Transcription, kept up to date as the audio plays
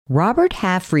Robert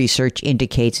Half research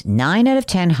indicates 9 out of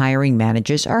 10 hiring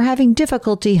managers are having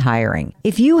difficulty hiring.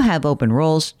 If you have open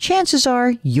roles, chances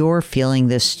are you're feeling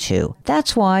this too.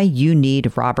 That's why you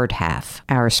need Robert Half.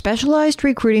 Our specialized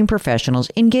recruiting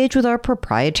professionals engage with our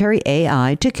proprietary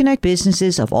AI to connect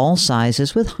businesses of all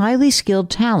sizes with highly skilled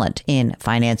talent in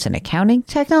finance and accounting,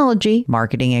 technology,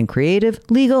 marketing and creative,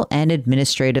 legal and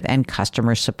administrative, and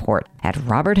customer support. At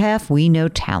Robert Half, we know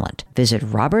talent. Visit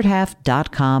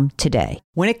roberthalf.com today.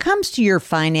 When it comes to your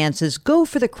finances, go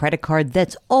for the credit card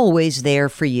that's always there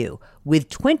for you. With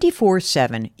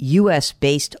 24/7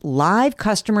 U.S.-based live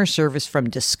customer service from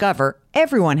Discover,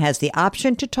 everyone has the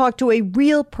option to talk to a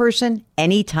real person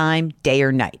anytime, day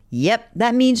or night. Yep,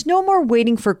 that means no more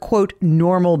waiting for, quote,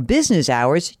 normal business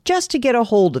hours just to get a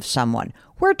hold of someone.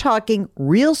 We're talking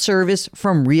real service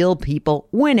from real people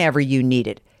whenever you need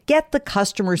it. Get the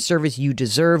customer service you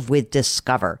deserve with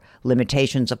Discover.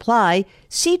 Limitations apply.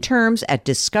 See terms at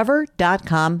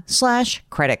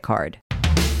discover.com/creditcard.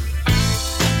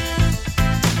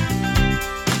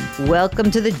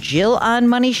 Welcome to the Jill on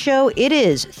Money Show. It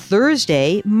is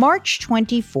Thursday, March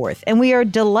 24th, and we are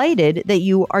delighted that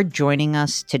you are joining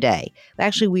us today.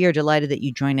 Actually, we are delighted that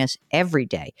you join us every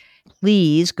day.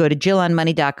 Please go to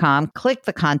jillonmoney.com, click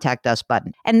the Contact Us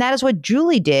button. And that is what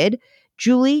Julie did.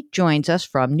 Julie joins us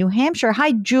from New Hampshire.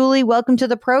 Hi, Julie. Welcome to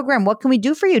the program. What can we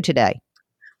do for you today?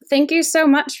 Thank you so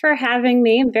much for having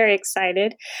me. I'm very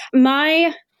excited.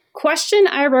 My question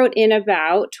I wrote in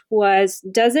about was,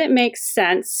 does it make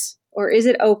sense or is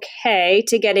it okay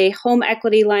to get a home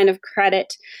equity line of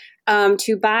credit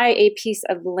to buy a piece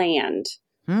of land?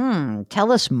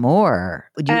 Tell us more.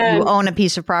 You own a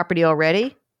piece of property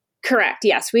already? Correct.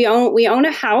 Yes, we own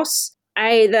a house.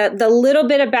 The little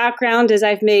bit of background is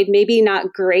I've made maybe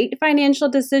not great financial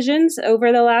decisions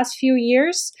over the last few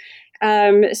years.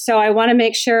 So I want to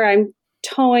make sure I'm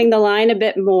towing the line a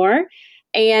bit more.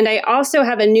 And I also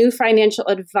have a new financial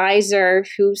advisor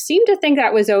who seemed to think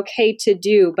that was okay to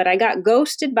do, but I got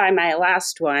ghosted by my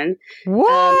last one.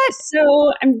 What?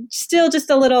 So I'm still just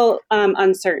a little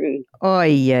uncertain.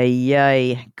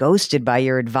 Oy. Ghosted by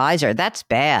your advisor. That's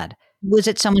bad. Was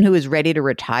it someone who was ready to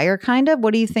retire, kind of?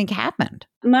 What do you think happened?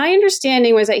 My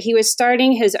understanding was that he was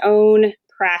starting his own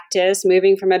practice,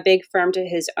 moving from a big firm to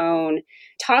his own.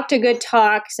 Talked a good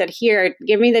talk, said, here,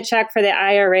 give me the check for the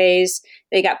IRAs.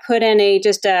 They got put in a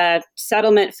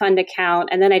settlement fund account,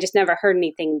 and then I just never heard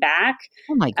anything back.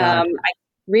 Oh, my God.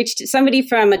 Somebody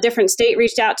from a different state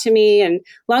reached out to me, and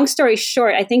long story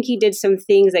short, I think he did some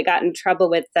things that got in trouble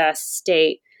with the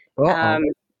state. All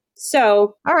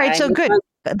right, so good.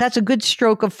 That's a good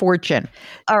stroke of fortune.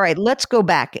 All right, let's go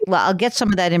back. Well, I'll get some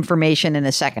of that information in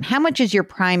a second. How much is your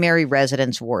primary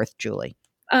residence worth, Julie?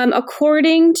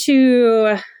 According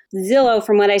to Zillow,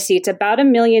 from what I see, it's about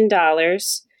 $1 million.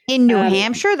 In New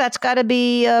Hampshire? That's got to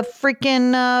be a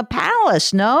freaking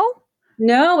palace, no?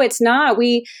 No, it's not.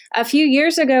 A few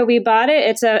years ago, we bought it.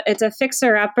 It's a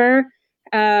fixer-upper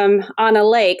on a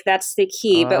lake. That's the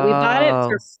key. But we bought it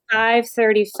for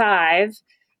 $535.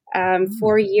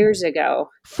 4 years ago.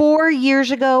 4 years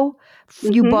ago?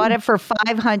 You bought it for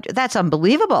 $500. That's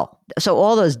unbelievable. So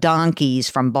all those donkeys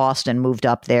from Boston moved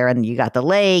up there, and you got the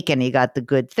lake and you got the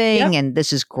good thing. Yep. And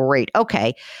this is great.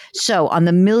 Okay. So on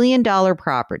the $1 million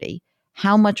property,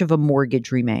 how much of a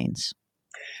mortgage remains?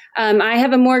 I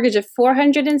have a mortgage of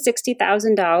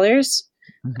 $460,000.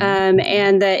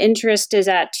 And the interest is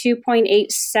at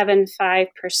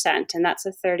 2.875%, and that's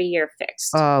a 30-year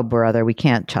fixed. Oh, brother, we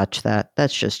can't touch that.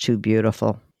 That's just too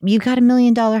beautiful. You got $1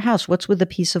 million house. What's with the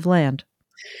piece of land?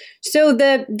 So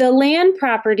the land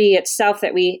property itself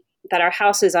that our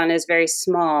house is on is very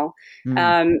small.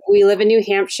 We live in New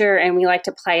Hampshire, and we like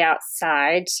to play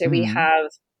outside. So we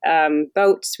have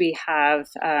boats, we have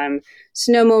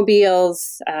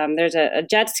snowmobiles. There's a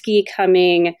jet ski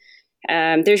coming.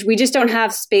 We just don't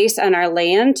have space on our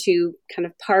land to kind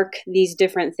of park these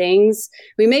different things.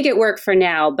 We make it work for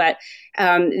now, but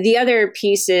the other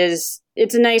piece is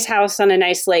it's a nice house on a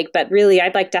nice lake, but really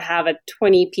I'd like to have a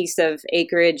 20 piece of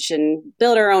acreage and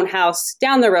build our own house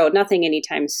down the road. Nothing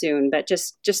anytime soon, but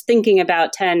just thinking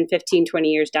about 10, 15, 20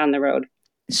 years down the road.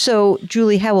 So,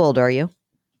 Julie, how old are you?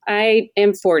 I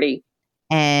am 40.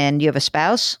 And you have a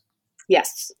spouse?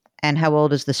 Yes. And how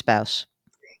old is the spouse?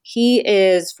 He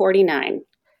is 49.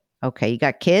 Okay. You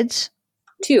got kids?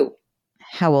 2.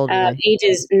 How old are they?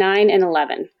 Ages 9 and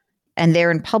 11. And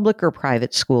they're in public or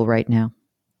private school right now?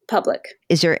 Public.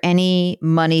 Is there any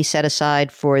money set aside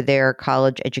for their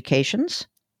college educations?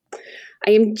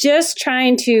 I am just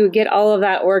trying to get all of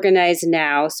that organized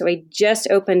now. So I just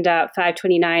opened up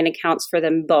 529 accounts for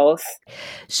them both.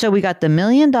 So we got the $1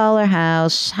 million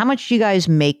house. How much do you guys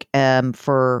make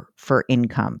for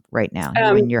income right now,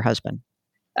 you and your husband?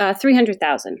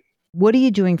 $300,000. What are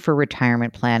you doing for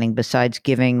retirement planning besides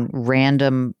giving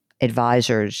random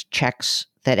advisors checks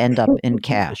that end up in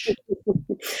cash?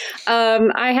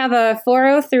 I have a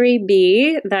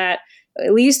 403B that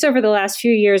at least over the last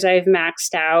few years I've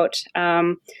maxed out.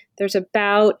 There's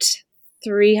about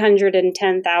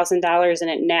 $310,000 in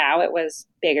it now. It was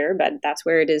bigger, but that's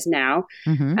where it is now.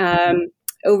 Mm-hmm.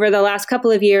 Over the last couple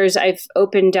of years, I've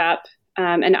opened up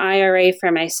an IRA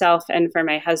for myself and for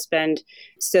my husband.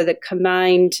 So the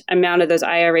combined amount of those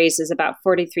IRAs is about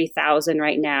 $43,000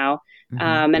 right now.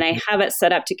 Mm-hmm. And I have it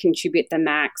set up to contribute the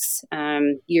max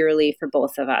yearly for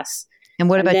both of us. And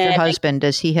what about your husband?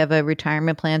 Does he have a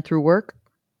retirement plan through work?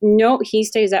 No, he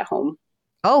stays at home.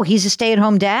 Oh, he's a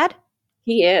stay-at-home dad?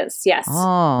 He is, yes.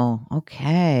 Oh,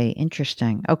 okay.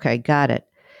 Interesting. Okay, got it.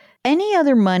 Any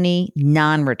other money,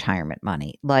 non-retirement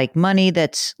money, like money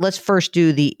that's, let's first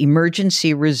do the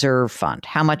emergency reserve fund.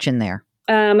 How much in there?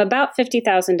 About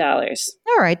 $50,000.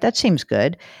 All right, that seems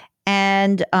good.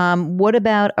 And what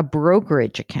about a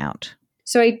brokerage account?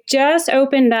 So I just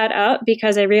opened that up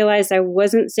because I realized I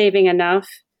wasn't saving enough.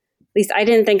 At least I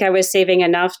didn't think I was saving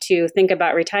enough to think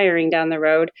about retiring down the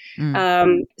road.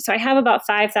 So I have about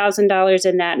 $5,000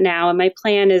 in that now. And my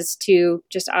plan is to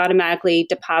just automatically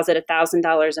deposit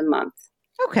 $1,000 a month.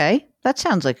 Okay. That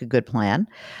sounds like a good plan.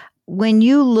 When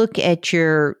you look at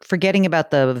forgetting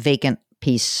about the vacant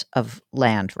piece of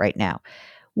land right now,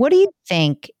 what do you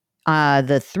think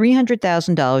the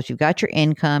 $300,000, you've got your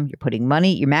income, you're putting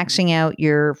money, you're maxing out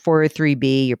your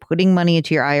 403B, you're putting money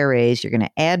into your IRAs, you're going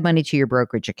to add money to your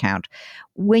brokerage account.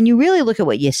 When you really look at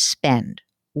what you spend,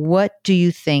 what do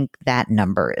you think that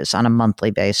number is on a monthly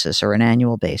basis or an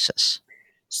annual basis?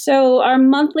 So our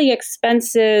monthly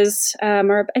expenses I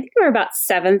think are about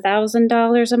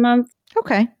 $7,000 a month.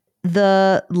 Okay.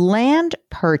 The land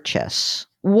purchase,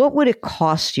 what would it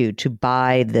cost you to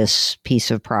buy this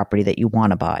piece of property that you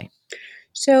want to buy?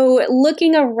 So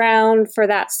looking around for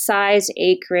that size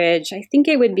acreage, I think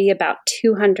it would be about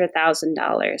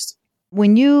 $200,000.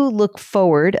 When you look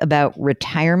forward about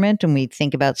retirement and we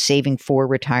think about saving for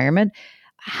retirement,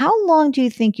 how long do you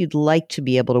think you'd like to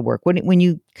be able to work? When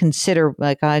you consider,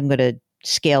 like, I'm going to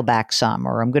scale back some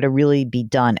or I'm going to really be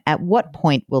done, at what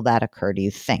point will that occur, do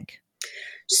you think?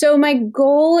 So my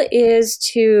goal is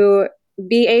to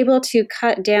be able to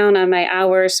cut down on my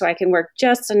hours so I can work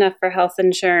just enough for health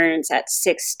insurance at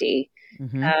 60,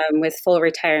 with full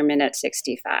retirement at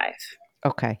 65.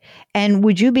 Okay. And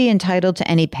would you be entitled to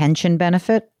any pension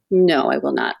benefit? No, I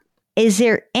will not. Is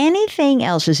there anything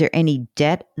else? Is there any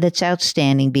debt that's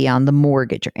outstanding beyond the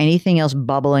mortgage or anything else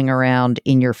bubbling around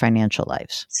in your financial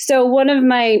lives? So one of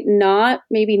my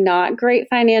maybe not great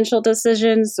financial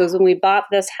decisions was when we bought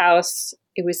this house.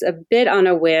 It was a bit on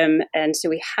a whim, and so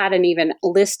we hadn't even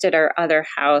listed our other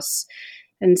house.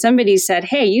 And somebody said,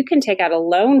 hey, you can take out a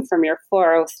loan from your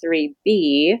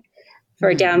 403B for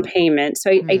a down payment.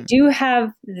 So I do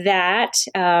have that,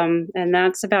 and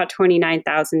that's about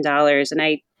 $29,000. And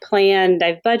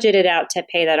I've budgeted out to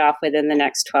pay that off within the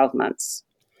next 12 months.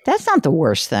 That's not the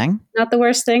worst thing. Not the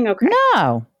worst thing? Okay.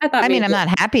 No. I mean, I'm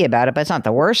not happy about it, but it's not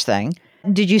the worst thing.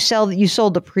 You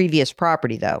sold the previous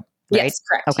property though? Right? Yes,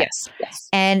 correct. Okay. Yes.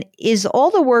 And is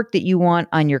all the work that you want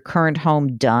on your current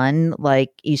home done?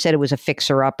 Like you said, it was a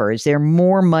fixer-upper. Is there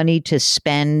more money to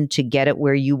spend to get it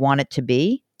where you want it to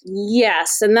be?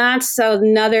 Yes. And that's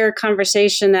another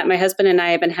conversation that my husband and I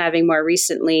have been having more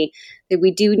recently, that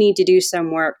we do need to do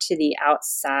some work to the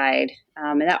outside.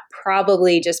 And that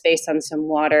probably, just based on some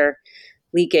water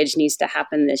leakage, needs to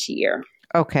happen this year.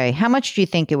 Okay. How much do you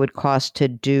think it would cost to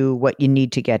do what you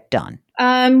need to get done?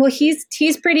 Well,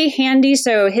 he's pretty handy,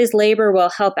 so his labor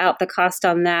will help out the cost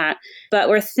on that. But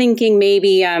we're thinking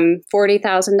maybe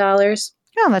 $40,000.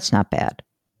 Oh, that's not bad,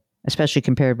 especially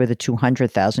compared with the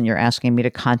 $200,000 you're asking me to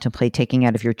contemplate taking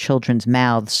out of your children's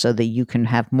mouths so that you can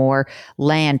have more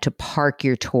land to park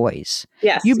your toys.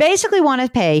 Yes, you basically want to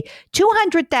pay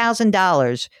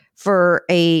 $200,000 for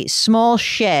a small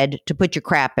shed to put your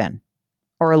crap in,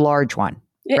 or a large one,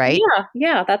 right?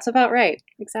 Yeah, that's about right.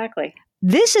 Exactly.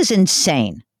 This is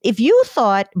insane. If you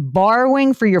thought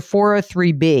borrowing for your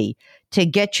 403B to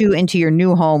get you into your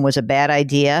new home was a bad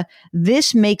idea,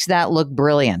 this makes that look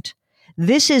brilliant.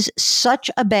 This is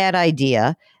such a bad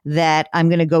idea that I'm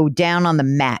going to go down on the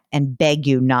mat and beg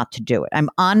you not to do it. I'm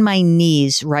on my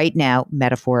knees right now,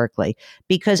 metaphorically,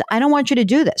 because I don't want you to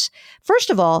do this.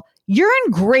 First of all, you're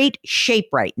in great shape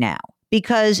right now.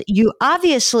 because you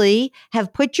obviously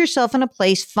have put yourself in a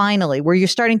place finally where you're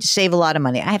starting to save a lot of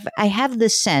money. I have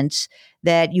this sense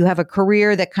that you have a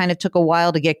career that kind of took a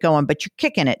while to get going, but you're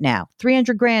kicking it now.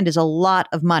 300 grand is a lot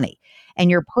of money, and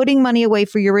you're putting money away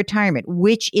for your retirement,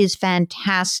 which is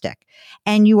fantastic.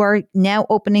 And you are now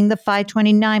opening the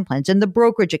 529 plans and the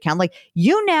brokerage account. Like,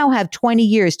 you now have 20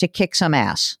 years to kick some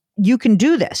ass. You can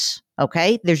do this.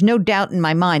 Okay. There's no doubt in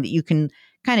my mind that you can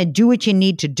kind of do what you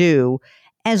need to do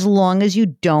as long as you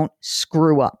don't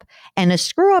screw up. And a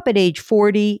screw up at age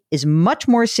 40 is much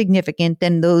more significant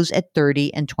than those at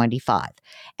 30 and 25.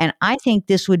 And I think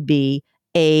this would be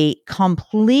a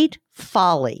complete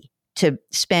folly to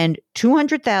spend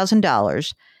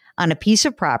 $200,000 on a piece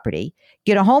of property,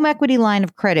 get a home equity line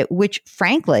of credit, which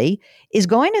frankly is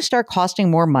going to start costing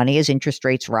more money as interest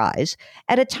rates rise,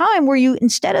 at a time where you,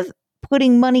 instead of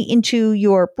putting money into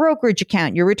your brokerage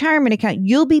account, your retirement account,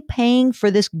 you'll be paying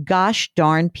for this gosh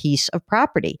darn piece of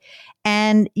property.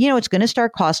 And, it's going to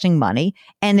start costing money,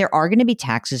 and there are going to be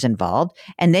taxes involved.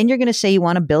 And then you're going to say you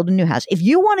want to build a new house. If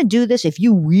you want to do this, if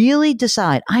you really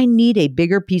decide I need a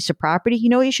bigger piece of property, you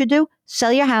know what you should do?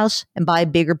 Sell your house and buy a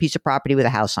bigger piece of property with a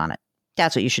house on it.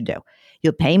 That's what you should do.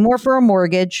 You'll pay more for a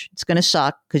mortgage. It's going to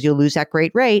suck because you'll lose that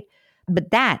great rate.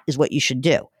 But that is what you should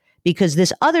do, because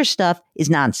this other stuff is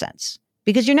nonsense.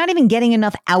 Because you're not even getting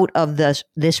enough out of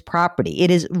this property.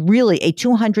 It is really a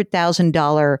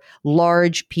 $200,000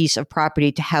 large piece of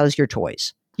property to house your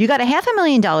toys. You got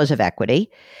 $500,000 of equity,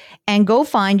 and go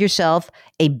find yourself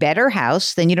a better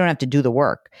house. Then you don't have to do the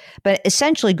work. But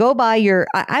essentially, go buy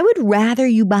I would rather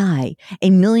you buy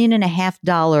 $1.5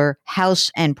 million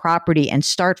house and property and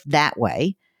start that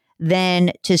way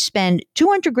than to spend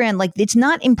 200 grand. Like, it's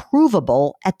not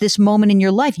improvable at this moment in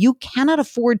your life. You cannot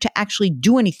afford to actually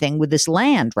do anything with this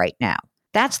land right now.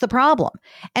 That's the problem.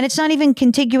 And it's not even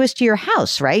contiguous to your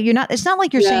house, right? It's not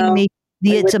like you're saying to me,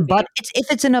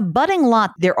 if it's an abutting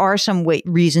lot, there are some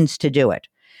reasons to do it.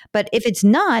 But if it's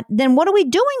not, then what are we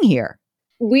doing here?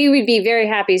 We would be very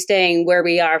happy staying where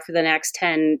we are for the next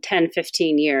 10,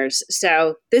 15 years.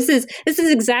 So this is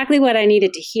exactly what I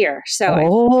needed to hear. So I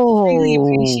really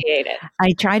appreciate it.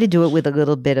 I try to do it with a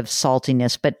little bit of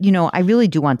saltiness, but I really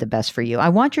do want the best for you. I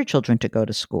want your children to go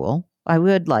to school. I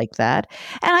would like that.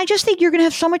 And I just think you're going to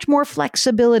have so much more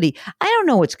flexibility. I don't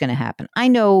know what's going to happen. I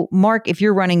know, Mark, if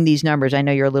you're running these numbers, I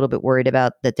know you're a little bit worried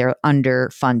about that they're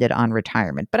underfunded on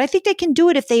retirement. But I think they can do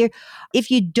it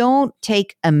if you don't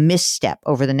take a misstep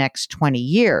over the next 20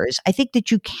 years. I think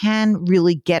that you can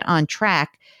really get on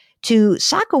track to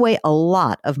sock away a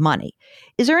lot of money.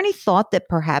 Is there any thought that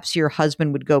perhaps your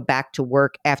husband would go back to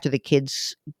work after the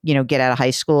kids, get out of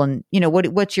high school? And,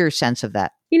 what's your sense of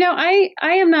that? I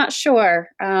am not sure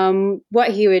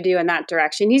what he would do in that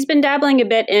direction. He's been dabbling a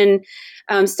bit in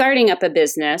starting up a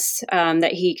business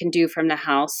that he can do from the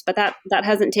house, but that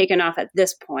hasn't taken off at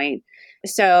this point.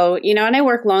 So, and I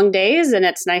work long days, and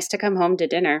it's nice to come home to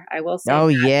dinner, I will say. Oh,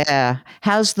 yeah.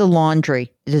 How's the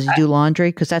laundry? Does he do laundry?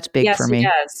 Because that's big for me.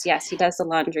 Yes, he does. Yes, he does the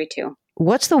laundry too.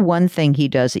 What's the one thing he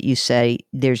does that you say,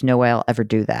 there's no way I'll ever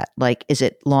do that? Like, is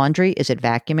it laundry? Is it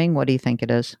vacuuming? What do you think it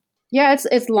is? Yeah,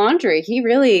 it's laundry.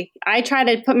 I try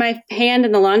to put my hand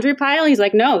in the laundry pile. He's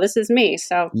like, no, this is me.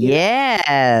 So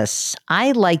yes,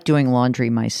 I like doing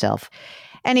laundry myself.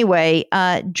 Anyway,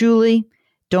 Julie,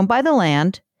 don't buy the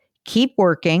land. Keep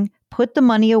working. Put the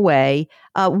money away.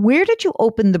 Where did you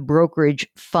open the brokerage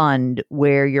fund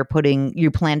where you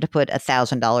plan to put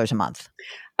 $1,000 a month?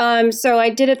 So I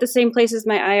did it the same place as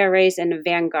my IRAs in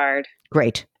Vanguard.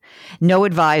 Great. No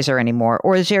advisor anymore,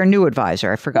 or is there a new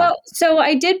advisor? I forgot. Well, so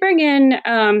I did bring in,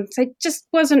 I just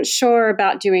wasn't sure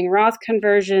about doing Roth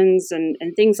conversions and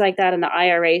things like that in the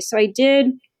IRA. So I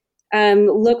did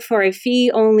look for a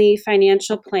fee-only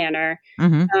financial planner.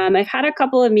 Mm-hmm. I've had a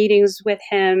couple of meetings with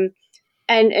him.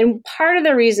 And part of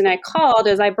the reason I called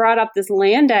is I brought up this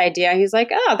land idea. He's like,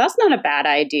 oh, that's not a bad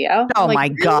idea. Oh, my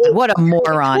God. What a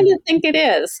moron. I kind of think it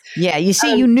is. Yeah. You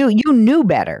see, you knew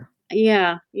better.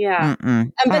 Yeah.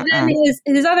 But then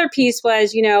his other piece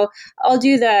was, I'll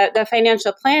do the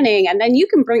financial planning, and then you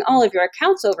can bring all of your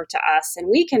accounts over to us and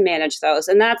we can manage those.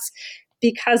 And that's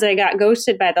because I got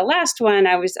ghosted by the last one.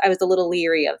 I was a little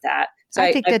leery of that. So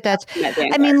I think that's,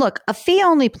 look, a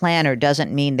fee-only planner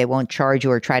doesn't mean they won't charge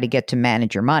you or try to get to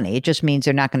manage your money. It just means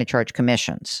they're not going to charge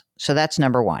commissions. So that's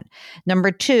number one.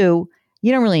 Number two,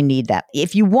 you don't really need that.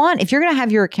 If you're going to have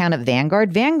your account at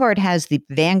Vanguard has the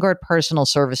Vanguard Personal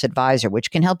Service Advisor, which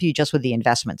can help you just with the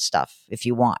investment stuff if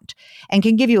you want, and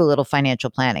can give you a little financial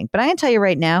planning. But I can tell you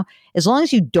right now, as long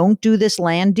as you don't do this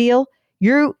land deal,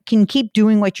 you can keep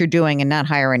doing what you're doing and not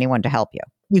hire anyone to help you.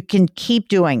 You can keep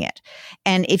doing it.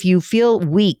 And if you feel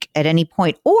weak at any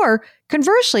point, or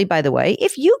conversely, by the way,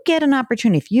 if you get an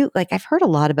opportunity, I've heard a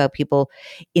lot about people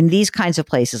in these kinds of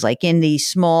places, like in these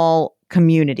small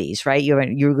communities, right?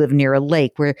 You live near a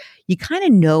lake where you kind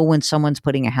of know when someone's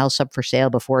putting a house up for sale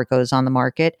before it goes on the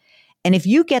market. And if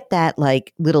you get that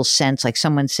like little sense, like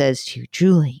someone says to you,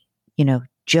 Julie,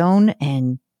 Joan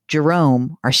and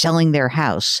Jerome are selling their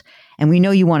house and we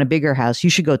know you want a bigger house, you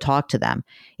should go talk to them.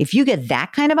 If you get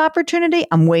that kind of opportunity,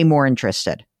 I'm way more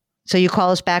interested. So you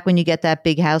call us back when you get that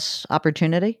big house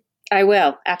opportunity? I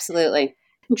will. Absolutely.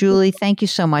 Julie, thank you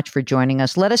so much for joining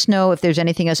us. Let us know if there's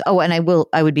anything else. Oh, and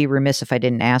I would be remiss if I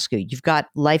didn't ask you. You've got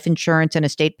life insurance and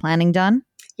estate planning done?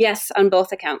 Yes, on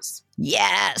both accounts.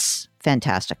 Yes.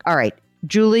 Fantastic. All right.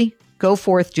 Julie, go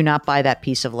forth. Do not buy that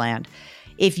piece of land.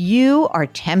 If you are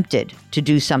tempted to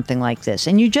do something like this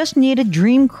and you just need a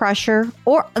dream crusher,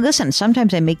 or listen,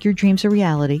 sometimes I make your dreams a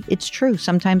reality. It's true.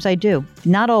 Sometimes I do.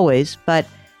 Not always, but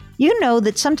you know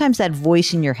that sometimes that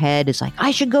voice in your head is like, I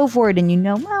should go for it. And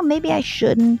well, maybe I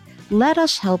shouldn't. Let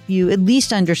us help you at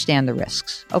least understand the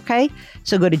risks. Okay.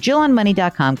 So go to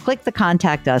JillOnMoney.com, click the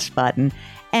Contact Us button,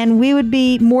 and we would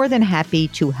be more than happy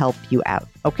to help you out.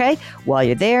 Okay. While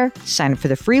you're there, sign up for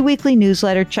the free weekly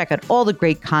newsletter, check out all the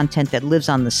great content that lives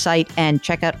on the site, and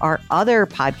check out our other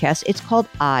podcast. It's called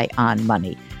Eye on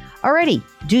Money. Alrighty,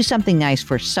 do something nice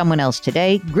for someone else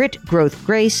today. Grit, growth,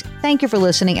 grace. Thank you for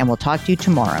listening, and we'll talk to you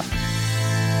tomorrow.